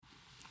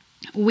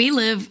We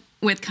live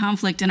with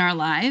conflict in our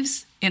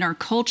lives, in our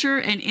culture,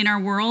 and in our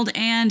world,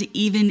 and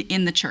even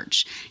in the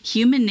church.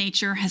 Human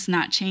nature has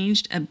not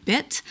changed a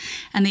bit,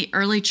 and the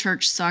early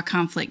church saw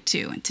conflict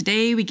too. And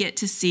today we get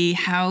to see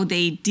how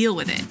they deal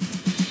with it.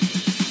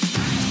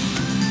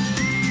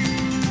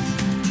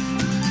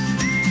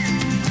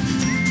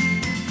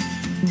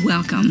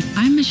 Welcome.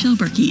 I'm Michelle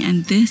Berkey,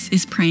 and this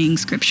is Praying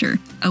Scripture,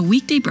 a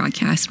weekday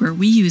broadcast where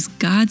we use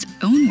God's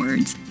own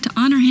words to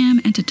honor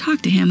Him and to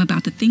talk to Him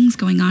about the things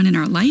going on in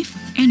our life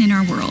and in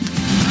our world.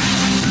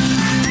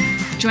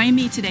 Join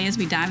me today as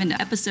we dive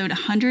into episode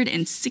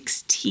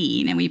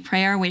 116, and we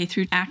pray our way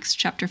through Acts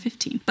chapter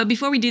 15. But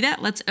before we do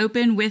that, let's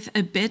open with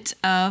a bit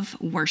of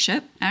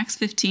worship, Acts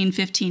 15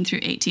 through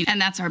 18,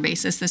 and that's our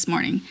basis this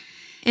morning.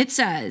 It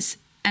says,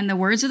 "And the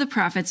words of the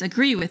prophets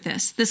agree with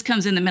this." This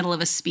comes in the middle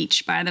of a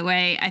speech, by the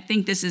way. I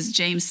think this is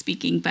James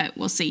speaking, but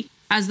we'll see.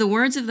 "As the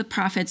words of the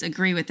prophets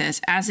agree with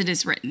this, as it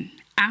is written,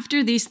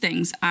 after these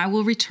things I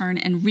will return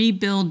and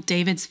rebuild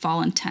David's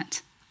fallen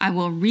tent. I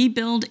will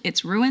rebuild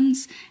its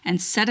ruins and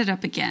set it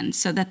up again,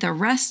 so that the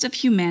rest of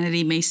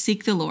humanity may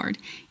seek the Lord,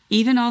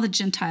 even all the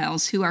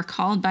Gentiles who are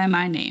called by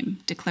my name,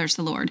 declares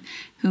the Lord,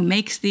 who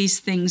makes these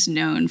things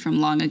known from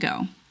long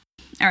ago."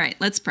 All right,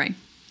 let's pray.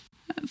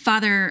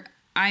 Father,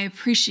 I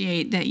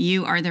appreciate that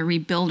you are the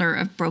rebuilder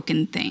of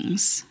broken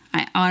things.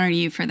 I honor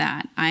you for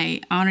that.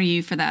 I honor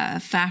you for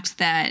the fact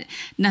that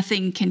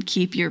nothing can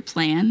keep your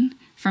plan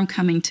from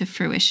coming to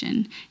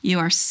fruition. You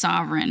are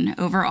sovereign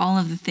over all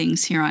of the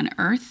things here on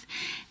earth,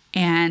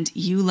 and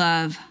you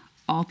love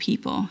all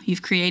people.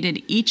 You've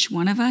created each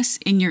one of us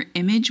in your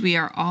image. We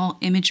are all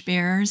image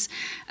bearers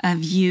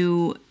of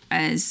you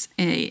as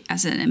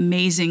an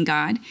amazing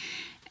God,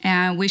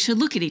 and we should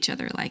look at each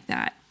other like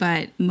that.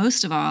 But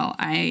most of all,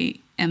 I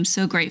am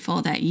so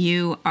grateful that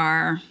you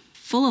are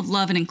full of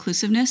love and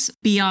inclusiveness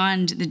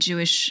beyond the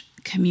Jewish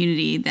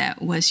community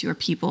that was your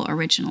people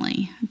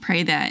originally. I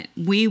pray that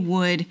we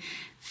would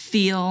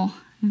feel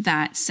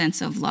that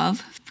sense of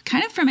love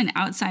kind of from an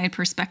outside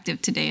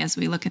perspective today as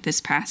we look at this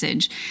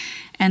passage,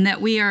 and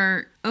that we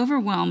are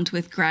overwhelmed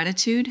with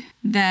gratitude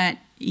that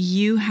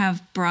you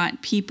have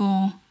brought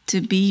people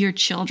to be your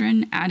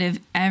children out of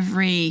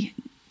every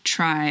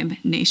tribe,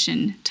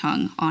 nation,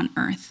 tongue on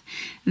earth,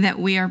 that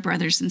we are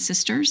brothers and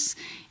sisters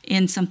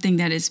in something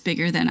that is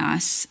bigger than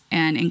us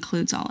and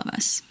includes all of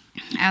us.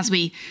 As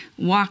we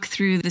walk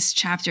through this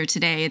chapter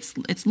today,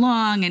 it's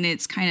long and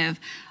it's kind of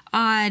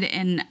odd,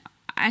 and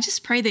I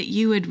just pray that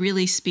you would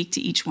really speak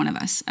to each one of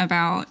us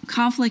about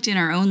conflict in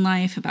our own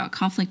life, about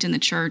conflict in the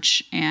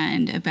church,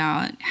 and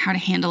about how to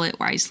handle it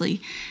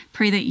wisely.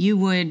 Pray that you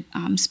would,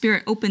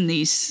 Spirit, open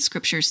these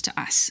scriptures to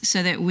us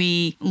so that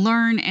we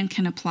learn and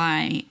can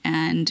apply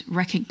and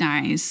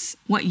recognize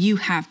what you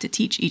have to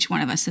teach each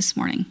one of us this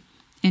morning.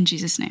 In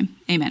Jesus' name,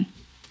 amen.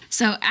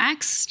 So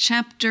Acts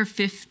chapter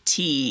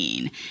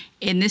 15.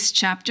 In this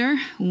chapter,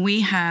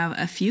 we have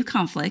a few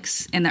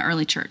conflicts in the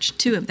early church,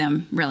 two of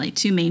them, really,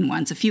 two main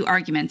ones, a few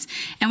arguments,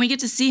 and we get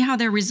to see how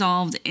they're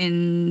resolved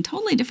in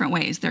totally different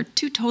ways. They're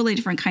two totally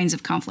different kinds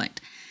of conflict.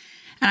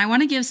 And I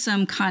want to give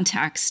some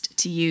context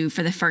to you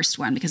for the first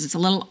one because it's a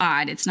little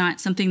odd. It's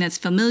not something that's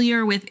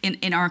familiar with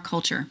in our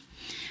culture.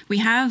 We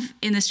have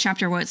in this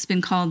chapter what's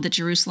been called the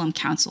Jerusalem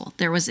Council.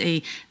 There was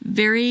a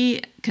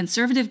very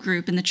conservative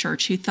group in the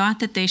church who thought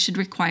that they should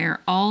require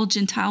all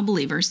Gentile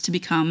believers to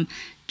become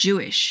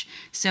Jewish.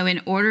 So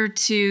in order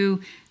to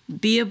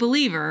be a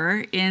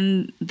believer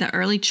in the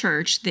early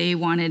church, they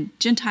wanted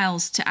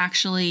Gentiles to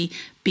actually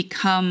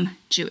become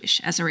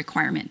Jewish as a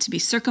requirement, to be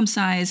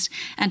circumcised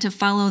and to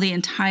follow the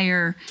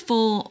entire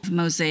full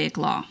Mosaic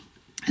law.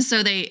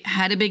 So they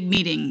had a big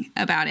meeting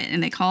about it,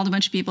 and they called a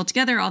bunch of people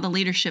together, all the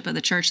leadership of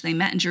the church. They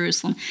met in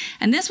Jerusalem.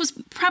 And this was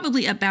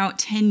probably about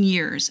 10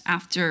 years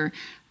after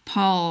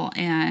Paul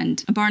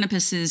and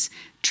Barnabas's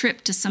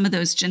trip to some of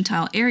those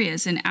Gentile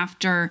areas, and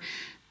after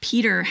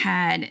Peter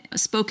had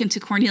spoken to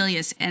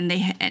Cornelius and they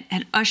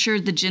had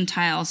ushered the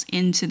Gentiles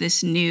into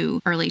this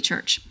new early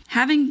church.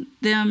 Having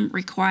them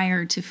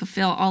required to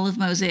fulfill all of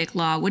Mosaic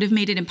law would have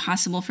made it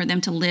impossible for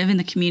them to live in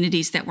the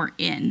communities that we're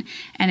in.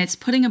 And it's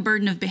putting a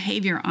burden of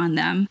behavior on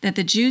them that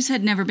the Jews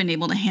had never been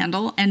able to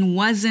handle and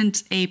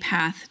wasn't a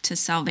path to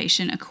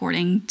salvation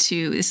according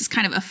to, this is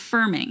kind of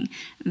affirming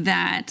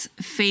that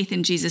faith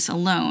in Jesus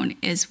alone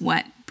is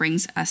what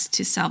brings us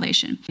to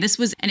salvation. This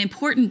was an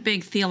important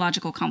big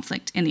theological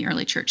conflict in the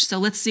early church. So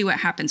let's see what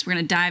happens. We're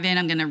going to dive in.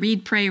 I'm going to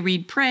read,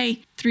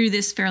 pray through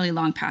this fairly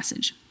long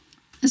passage.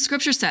 The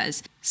scripture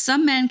says,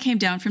 "Some men came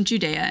down from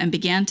Judea and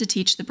began to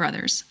teach the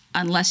brothers,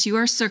 'Unless you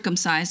are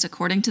circumcised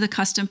according to the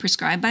custom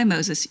prescribed by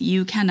Moses,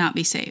 you cannot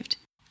be saved.'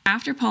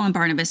 After Paul and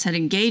Barnabas had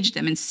engaged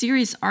them in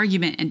serious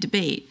argument and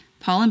debate,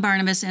 Paul and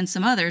Barnabas and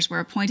some others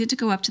were appointed to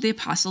go up to the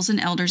apostles and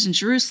elders in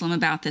Jerusalem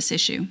about this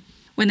issue.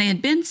 When they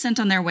had been sent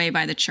on their way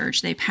by the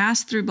church, they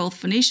passed through both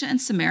Phoenicia and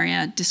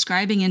Samaria,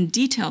 describing in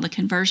detail the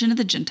conversion of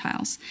the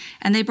Gentiles,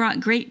 and they brought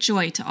great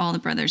joy to all the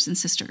brothers and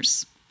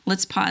sisters."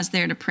 Let's pause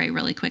there to pray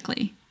really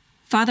quickly.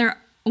 Father,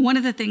 one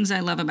of the things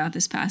I love about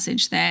this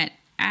passage that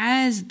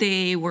as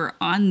they were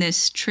on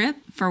this trip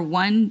for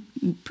one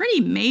pretty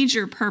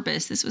major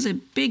purpose, this was a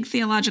big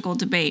theological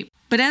debate.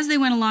 But as they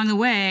went along the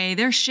way,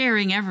 they're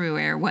sharing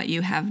everywhere what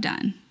you have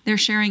done. They're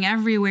sharing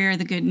everywhere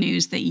the good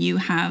news that you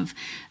have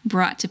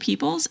brought to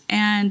peoples,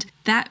 and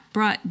that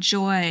brought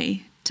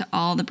joy to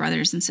all the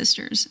brothers and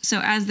sisters.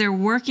 So as they're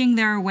working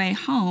their way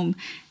home,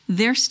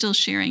 they're still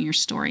sharing your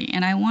story.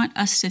 And I want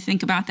us to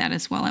think about that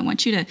as well. I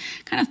want you to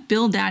kind of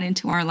build that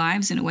into our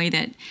lives in a way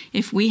that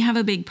if we have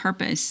a big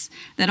purpose,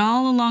 that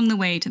all along the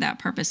way to that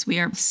purpose, we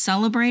are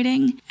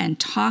celebrating and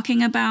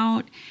talking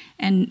about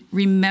and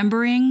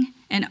remembering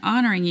and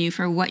honoring you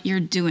for what you're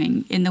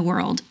doing in the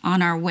world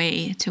on our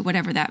way to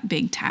whatever that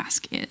big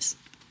task is.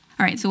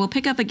 All right, so we'll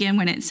pick up again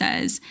when it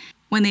says,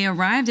 when they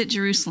arrived at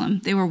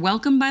Jerusalem, they were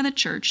welcomed by the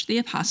church, the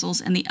apostles,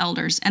 and the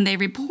elders, and they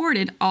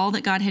reported all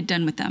that God had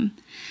done with them.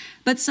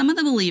 But some of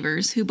the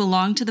believers who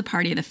belonged to the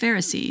party of the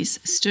Pharisees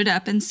stood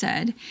up and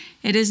said,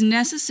 "It is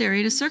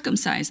necessary to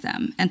circumcise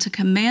them and to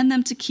command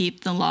them to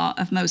keep the law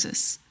of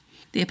Moses."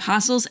 The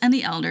apostles and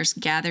the elders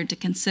gathered to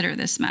consider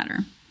this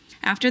matter.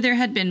 After there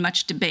had been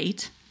much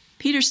debate,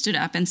 Peter stood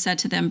up and said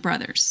to them,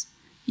 "Brothers,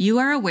 you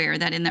are aware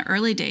that in the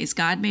early days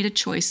God made a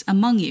choice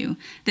among you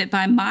that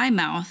by my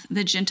mouth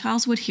the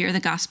Gentiles would hear the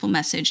gospel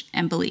message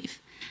and believe.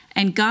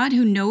 And God,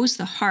 who knows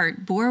the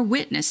heart, bore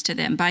witness to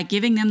them by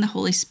giving them the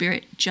Holy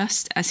Spirit,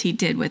 just as he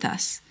did with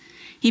us.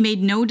 He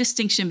made no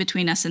distinction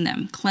between us and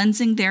them,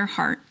 cleansing their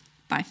heart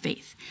by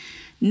faith.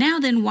 Now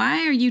then,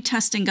 why are you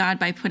testing God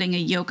by putting a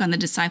yoke on the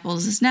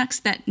disciples' necks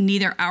that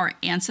neither our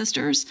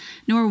ancestors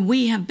nor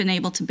we have been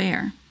able to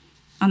bear?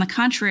 On the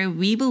contrary,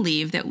 we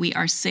believe that we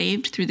are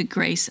saved through the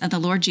grace of the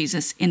Lord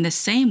Jesus in the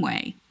same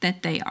way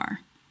that they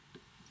are."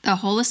 The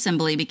whole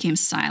assembly became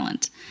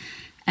silent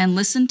and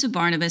listened to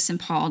Barnabas and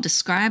Paul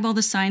describe all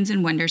the signs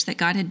and wonders that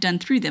God had done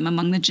through them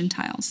among the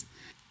Gentiles.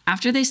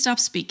 After they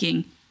stopped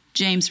speaking,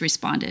 James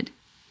responded,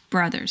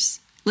 "Brothers,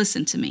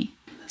 listen to me.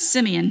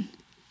 Simeon,"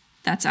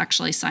 that's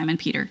actually Simon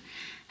Peter,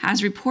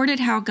 "has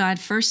reported how God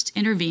first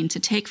intervened to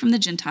take from the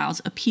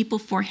Gentiles a people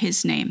for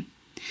his name.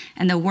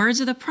 And the words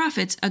of the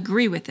prophets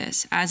agree with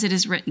this, as it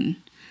is written,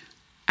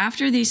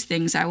 'After these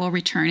things I will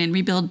return and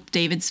rebuild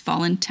David's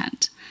fallen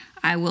tent.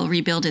 I will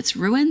rebuild its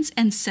ruins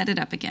and set it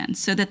up again,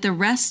 so that the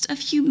rest of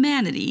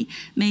humanity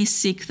may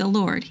seek the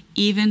Lord,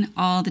 even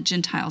all the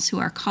Gentiles who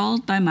are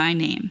called by my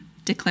name,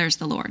 declares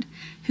the Lord,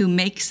 who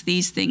makes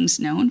these things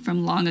known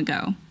from long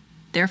ago.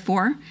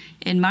 Therefore,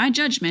 in my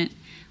judgment,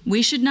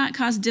 we should not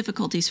cause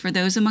difficulties for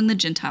those among the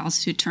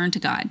Gentiles who turn to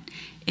God.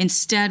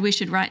 Instead, we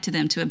should write to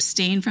them to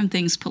abstain from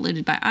things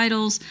polluted by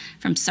idols,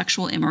 from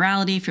sexual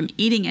immorality, from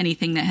eating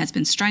anything that has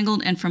been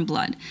strangled, and from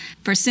blood.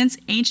 For since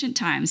ancient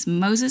times,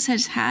 Moses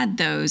has had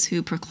those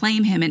who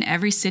proclaim him in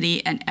every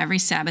city, and every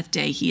Sabbath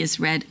day he is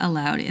read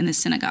aloud in the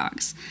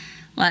synagogues."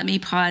 Let me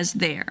pause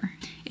there.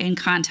 In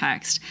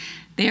context,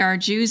 there are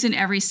Jews in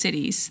every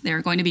city. There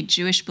are going to be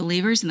Jewish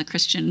believers in the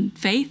Christian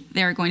faith.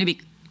 There are going to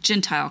be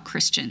Gentile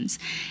Christians.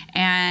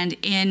 And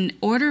in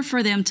order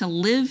for them to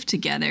live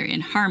together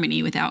in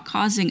harmony without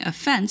causing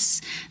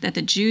offense, that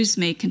the Jews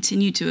may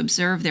continue to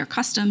observe their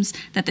customs,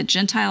 that the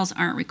Gentiles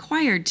aren't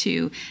required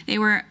to, they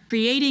were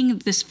creating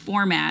this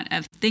format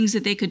of things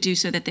that they could do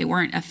so that they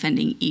weren't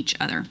offending each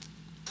other.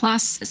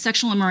 Plus,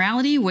 sexual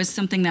immorality was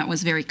something that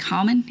was very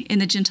common in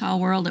the Gentile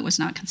world. It was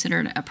not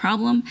considered a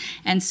problem.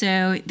 And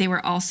so they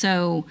were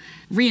also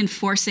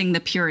reinforcing the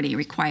purity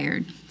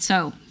required.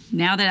 So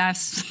now that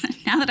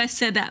I've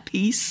said that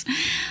piece,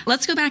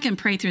 let's go back and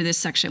pray through this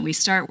section. We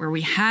start where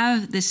we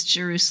have this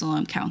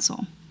Jerusalem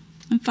council.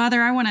 And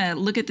Father, I want to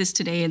look at this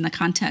today in the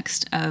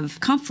context of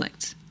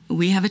conflict.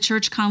 We have a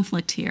church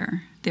conflict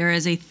here. There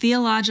is a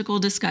theological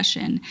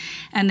discussion,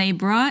 and they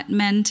brought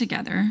men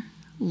together,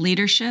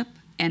 leadership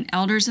and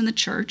elders in the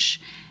church,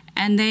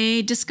 and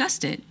they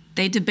discussed it.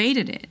 They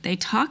debated it. They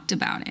talked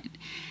about it.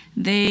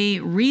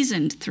 They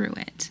reasoned through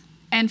it.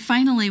 And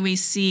finally, we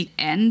see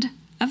end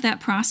of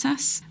that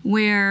process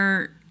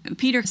where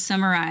Peter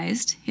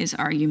summarized his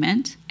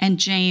argument and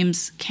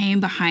James came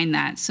behind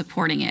that,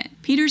 supporting it.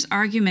 Peter's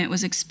argument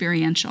was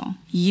experiential.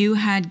 You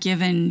had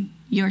given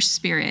your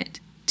spirit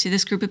to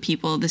this group of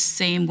people the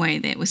same way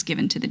that it was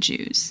given to the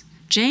Jews.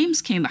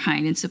 James came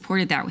behind and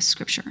supported that with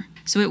scripture.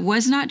 So it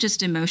was not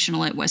just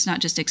emotional, it was not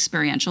just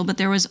experiential, but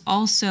there was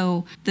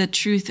also the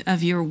truth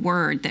of your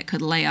word that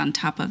could lay on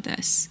top of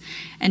this.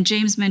 And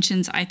James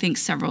mentions, I think,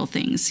 several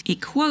things. He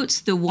quotes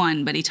the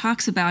one, but he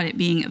talks about it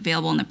being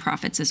available in the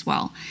prophets as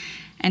well.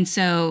 And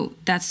so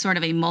that's sort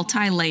of a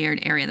multi-layered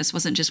area. This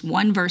wasn't just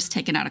one verse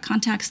taken out of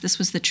context. This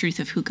was the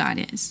truth of who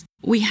God is.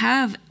 We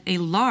have a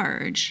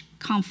large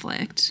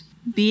conflict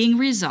being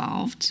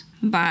resolved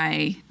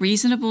by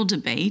reasonable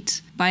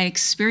debate, by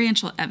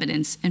experiential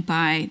evidence, and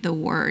by the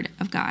word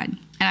of God.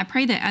 And I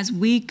pray that as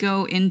we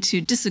go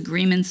into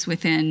disagreements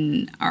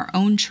within our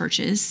own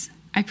churches,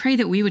 I pray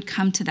that we would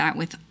come to that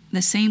with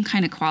the same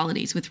kind of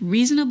qualities, with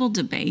reasonable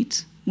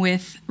debate,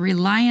 with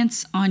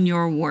reliance on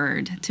your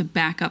word to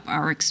back up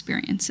our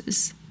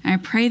experiences. And I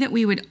pray that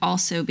we would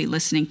also be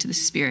listening to the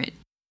Spirit.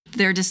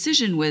 Their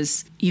decision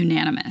was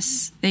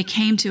unanimous. They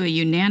came to a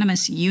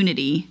unanimous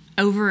unity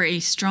over a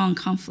strong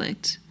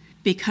conflict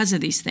because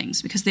of these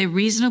things, because they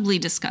reasonably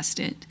discussed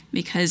it,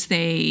 because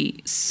they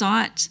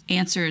sought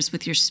answers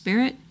with your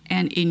Spirit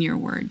and in your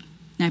word.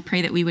 And I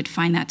pray that we would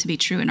find that to be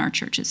true in our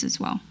churches as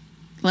well.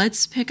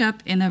 Let's pick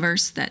up in the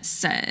verse that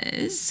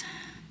says,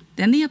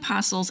 "Then the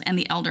apostles and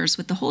the elders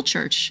with the whole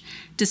church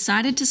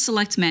decided to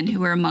select men who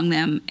were among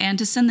them and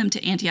to send them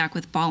to Antioch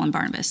with Paul and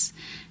Barnabas,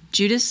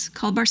 Judas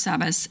called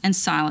Barsabbas, and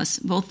Silas,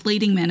 both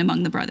leading men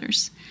among the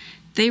brothers.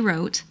 They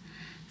wrote,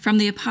 'From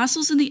the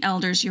apostles and the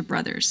elders, your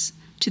brothers,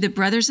 to the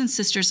brothers and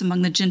sisters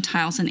among the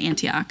Gentiles in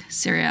Antioch,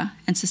 Syria,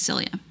 and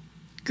Cilicia,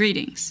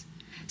 greetings.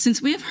 Since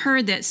we have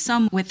heard that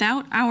some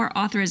without our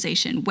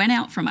authorization went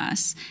out from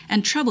us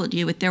and troubled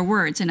you with their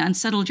words and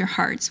unsettled your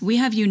hearts, we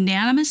have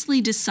unanimously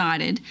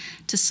decided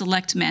to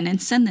select men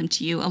and send them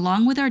to you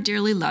along with our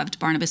dearly loved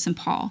Barnabas and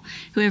Paul,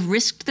 who have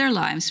risked their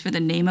lives for the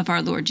name of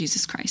our Lord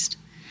Jesus Christ.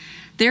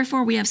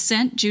 Therefore we have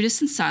sent Judas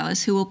and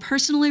Silas, who will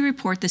personally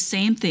report the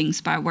same things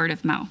by word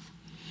of mouth.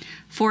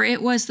 For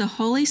it was the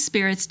Holy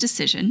Spirit's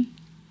decision,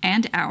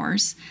 and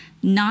ours,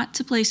 not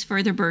to place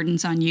further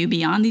burdens on you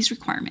beyond these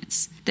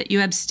requirements, that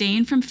you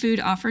abstain from food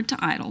offered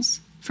to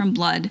idols, from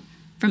blood,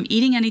 from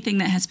eating anything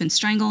that has been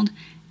strangled,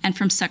 and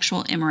from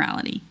sexual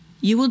immorality.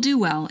 You will do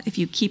well if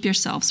you keep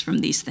yourselves from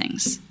these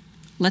things."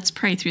 Let's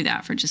pray through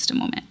that for just a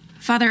moment.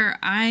 Father,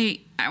 I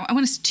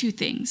want us two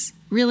things.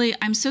 Really,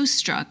 I'm so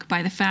struck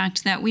by the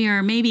fact that we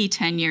are maybe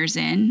 10 years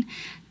in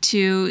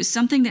to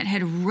something that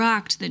had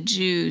rocked the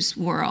Jews'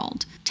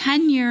 world.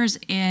 10 years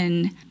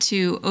in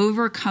to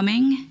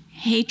overcoming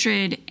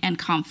hatred and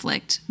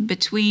conflict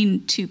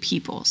between two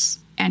peoples.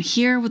 And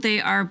here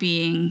they are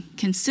being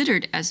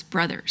considered as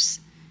brothers.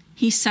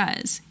 He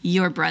says,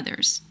 your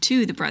brothers,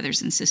 to the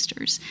brothers and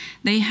sisters.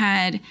 They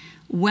had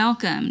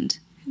welcomed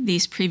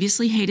these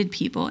previously hated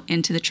people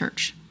into the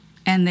church.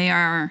 And they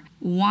are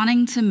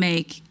wanting to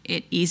make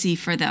it easy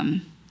for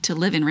them to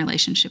live in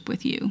relationship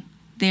with you.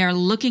 They are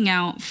looking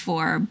out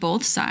for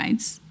both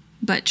sides,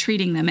 but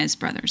treating them as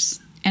brothers.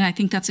 And I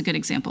think that's a good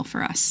example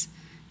for us.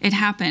 It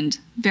happened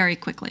very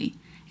quickly.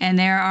 And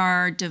there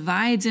are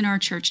divides in our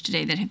church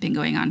today that have been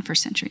going on for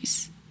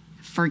centuries.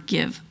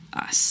 Forgive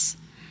us.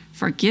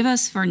 Forgive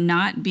us for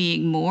not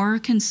being more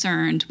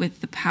concerned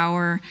with the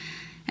power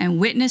and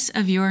witness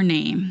of your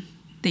name,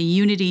 the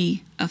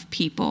unity of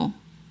people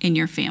in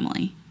your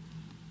family,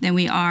 than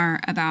we are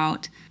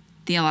about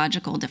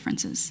theological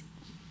differences.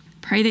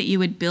 Pray that you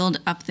would build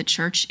up the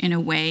church in a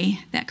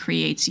way that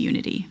creates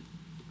unity.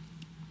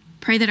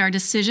 Pray that our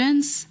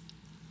decisions,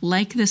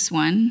 like this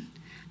one,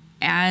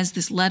 as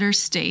this letter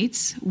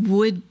states,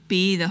 would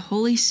be the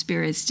Holy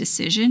Spirit's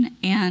decision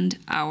and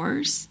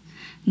ours,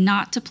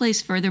 not to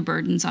place further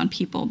burdens on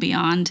people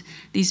beyond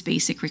these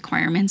basic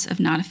requirements of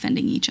not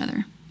offending each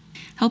other.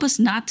 Help us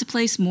not to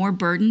place more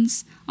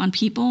burdens on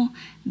people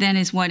than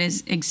is what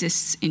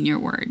exists in your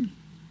word.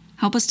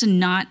 Help us to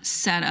not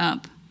set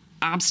up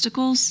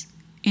obstacles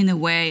in the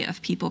way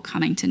of people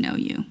coming to know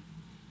you.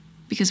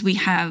 Because we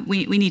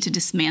need to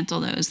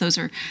dismantle those. Those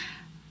are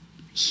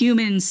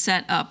human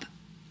set up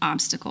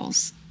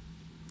obstacles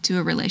to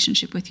a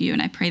relationship with you.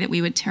 And I pray that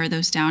we would tear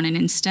those down and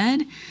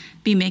instead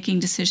be making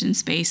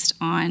decisions based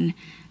on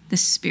the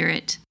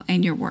Spirit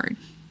and your word.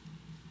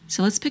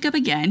 So let's pick up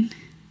again.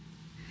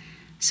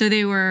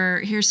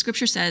 Here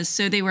scripture says,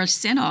 so they were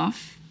sent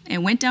off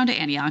and went down to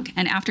Antioch,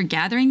 and after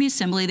gathering the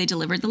assembly, they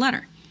delivered the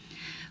letter.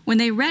 When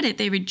they read it,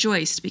 they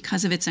rejoiced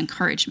because of its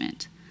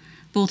encouragement.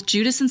 Both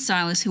Judas and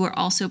Silas, who were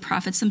also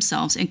prophets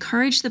themselves,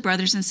 encouraged the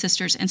brothers and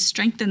sisters and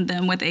strengthened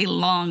them with a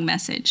long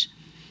message.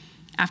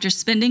 After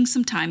spending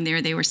some time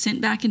there, they were sent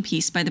back in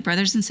peace by the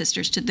brothers and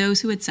sisters to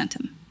those who had sent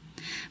them.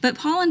 But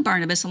Paul and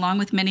Barnabas, along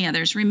with many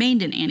others,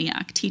 remained in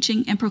Antioch,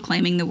 teaching and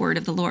proclaiming the word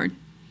of the Lord.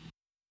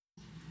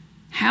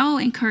 How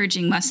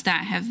encouraging must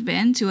that have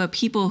been to a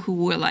people who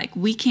were like,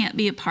 we can't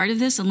be a part of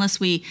this unless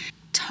we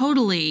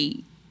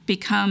totally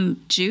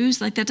become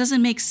Jews? Like, that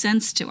doesn't make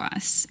sense to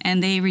us.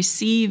 And they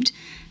received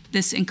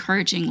this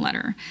encouraging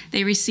letter.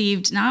 They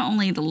received not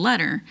only the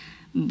letter,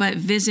 but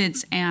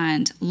visits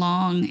and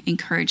long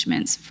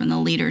encouragements from the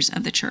leaders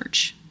of the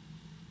church.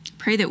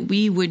 Pray that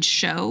we would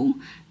show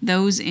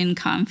those in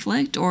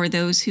conflict or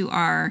those who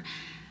are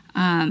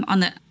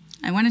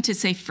I wanted to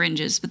say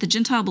fringes, but the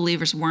Gentile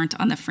believers weren't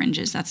on the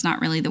fringes. That's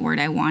not really the word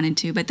I wanted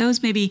to, but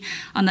those maybe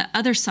on the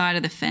other side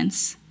of the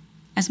fence,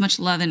 as much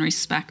love and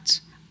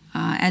respect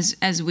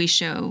as we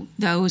show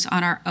those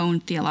on our own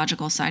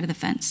theological side of the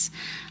fence.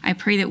 I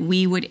pray that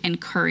we would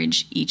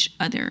encourage each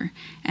other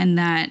and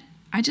that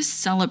I just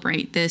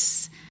celebrate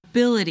this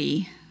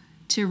ability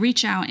to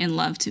reach out in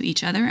love to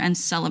each other and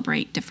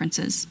celebrate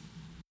differences.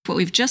 What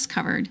we've just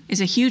covered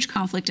is a huge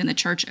conflict in the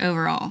church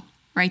overall,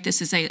 right?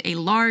 This is a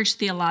large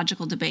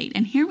theological debate,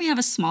 and here we have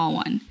a small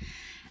one.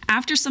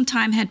 After some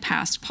time had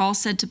passed, Paul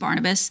said to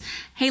Barnabas,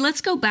 hey,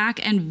 let's go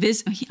back and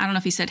visit. I don't know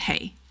if he said,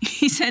 hey.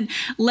 He said,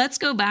 let's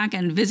go back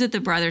and visit the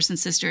brothers and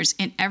sisters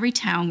in every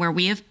town where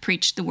we have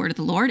preached the word of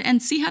the Lord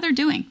and see how they're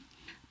doing.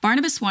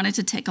 Barnabas wanted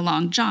to take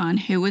along John,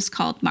 who was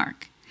called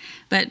Mark.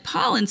 But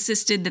Paul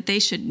insisted that they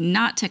should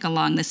not take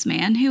along this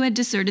man who had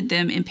deserted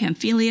them in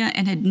Pamphylia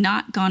and had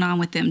not gone on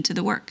with them to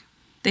the work.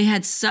 They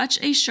had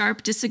such a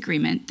sharp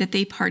disagreement that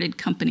they parted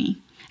company,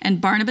 and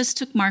Barnabas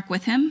took Mark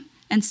with him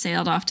and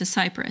sailed off to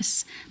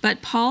Cyprus.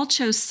 But Paul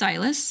chose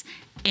Silas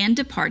and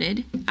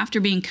departed after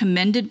being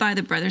commended by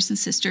the brothers and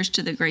sisters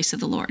to the grace of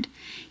the Lord.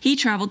 He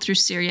traveled through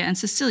Syria and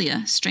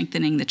Cilicia,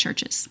 strengthening the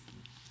churches.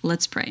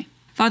 Let's pray.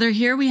 Father,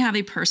 here we have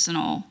a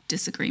personal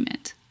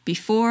disagreement.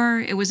 Before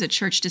it was a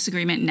church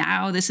disagreement,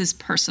 now this is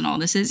personal.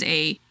 This is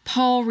a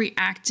Paul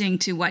reacting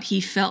to what he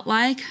felt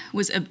like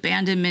was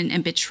abandonment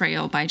and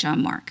betrayal by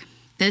John Mark.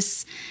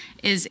 This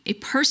is a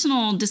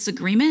personal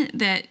disagreement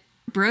that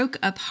broke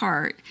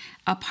apart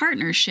a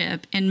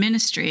partnership in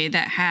ministry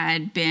that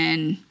had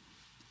been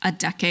a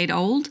decade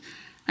old.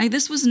 Like,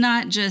 this was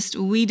not just,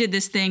 we did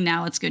this thing,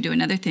 now let's go do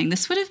another thing.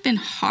 This would have been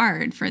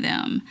hard for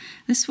them.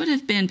 This would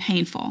have been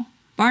painful.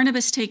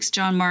 Barnabas takes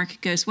John Mark,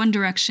 goes one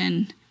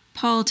direction.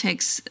 Paul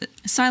takes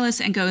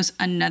Silas and goes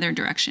another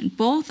direction.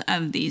 Both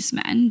of these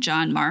men,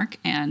 John Mark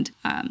and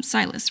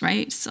Silas,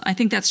 right? So I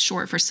think that's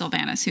short for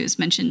Silvanus, who is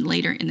mentioned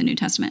later in the New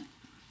Testament.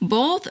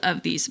 Both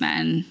of these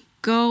men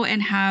go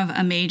and have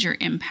a major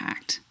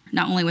impact,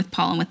 not only with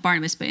Paul and with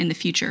Barnabas, but in the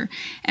future.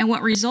 And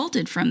what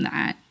resulted from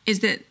that is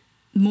that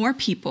more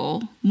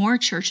people, more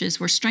churches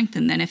were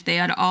strengthened than if they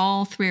had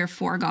all three or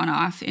four gone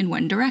off in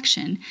one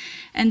direction.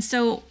 And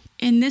so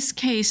in this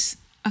case,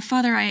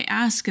 Father, I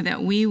ask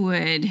that we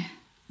would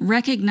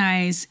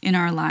recognize in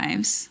our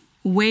lives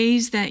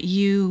ways that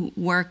you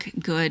work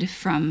good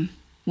from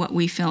what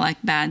we feel like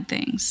bad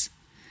things.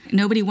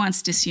 Nobody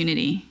wants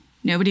disunity.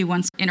 Nobody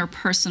wants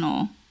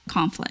interpersonal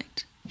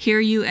conflict. Here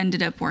you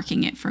ended up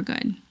working it for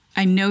good.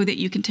 I know that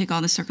you can take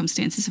all the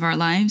circumstances of our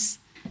lives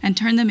and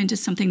turn them into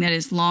something that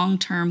is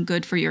long-term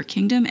good for your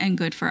kingdom and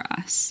good for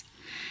us.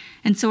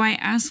 And so I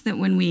ask that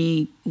when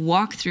we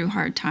walk through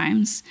hard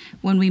times,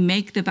 when we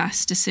make the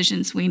best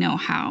decisions we know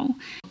how,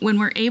 when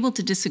we're able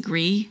to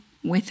disagree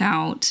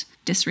without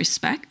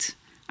disrespect,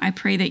 I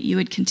pray that you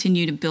would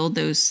continue to build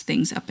those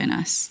things up in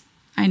us.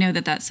 I know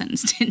that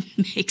sentence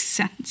didn't make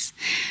sense,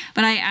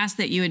 but I ask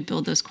that you would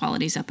build those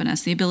qualities up in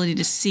us, the ability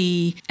to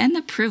see and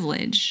the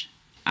privilege.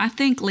 I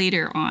think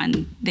later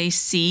on they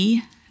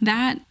see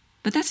that,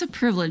 but that's a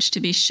privilege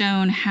to be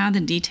shown how the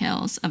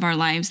details of our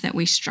lives that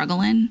we struggle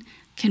in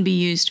can be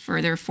used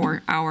further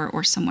for our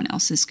or someone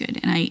else's good.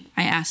 And I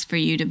ask for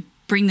you to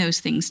bring those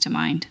things to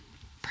mind.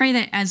 Pray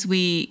that as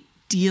we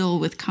deal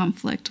with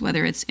conflict,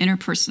 whether it's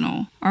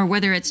interpersonal or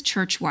whether it's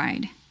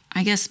church-wide,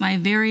 I guess my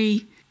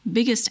very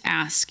biggest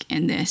ask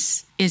in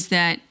this is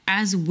that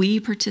as we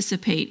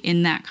participate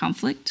in that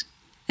conflict,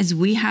 as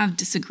we have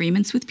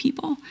disagreements with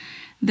people,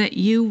 that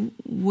you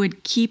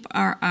would keep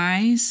our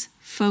eyes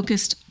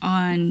focused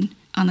on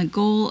the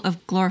goal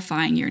of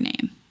glorifying your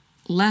name,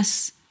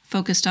 less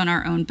focused on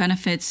our own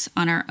benefits,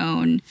 on our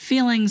own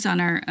feelings,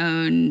 on our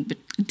own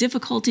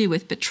difficulty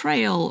with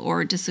betrayal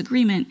or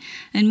disagreement,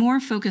 and more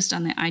focused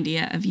on the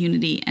idea of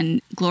unity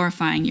and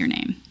glorifying your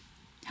name.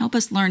 Help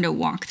us learn to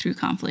walk through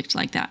conflict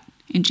like that.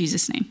 In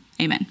Jesus' name,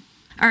 amen.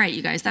 All right,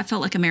 you guys, that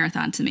felt like a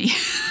marathon to me.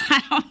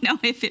 I don't know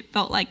if it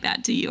felt like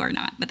that to you or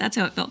not, but that's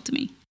how it felt to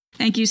me.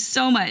 Thank you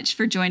so much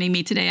for joining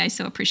me today. I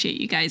so appreciate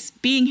you guys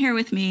being here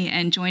with me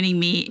and joining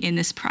me in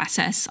this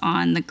process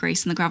on the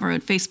Grace in the Gravel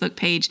Road Facebook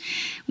page.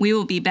 We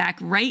will be back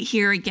right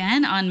here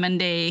again on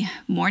Monday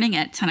morning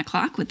at 10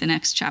 o'clock with the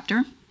next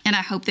chapter. And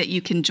I hope that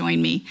you can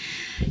join me.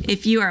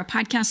 If you are a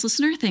podcast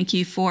listener, thank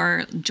you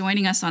for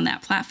joining us on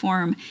that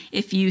platform.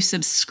 If you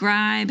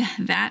subscribe,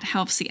 that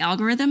helps the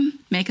algorithm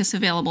make us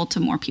available to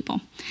more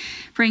people.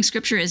 Praying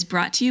Scripture is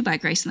brought to you by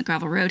Grace in the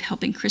Gravel Road,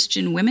 helping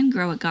Christian women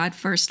grow a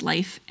God-first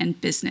life and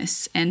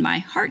business. And my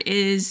heart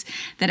is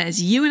that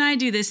as you and I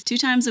do this 2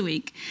 times a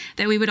week,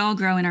 that we would all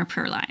grow in our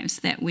prayer lives,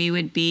 that we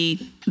would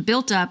be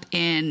built up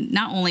in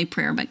not only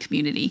prayer, but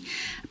community.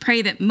 I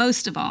pray that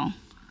most of all,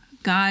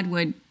 God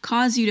would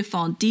cause you to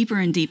fall deeper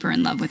and deeper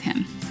in love with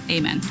him.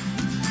 Amen.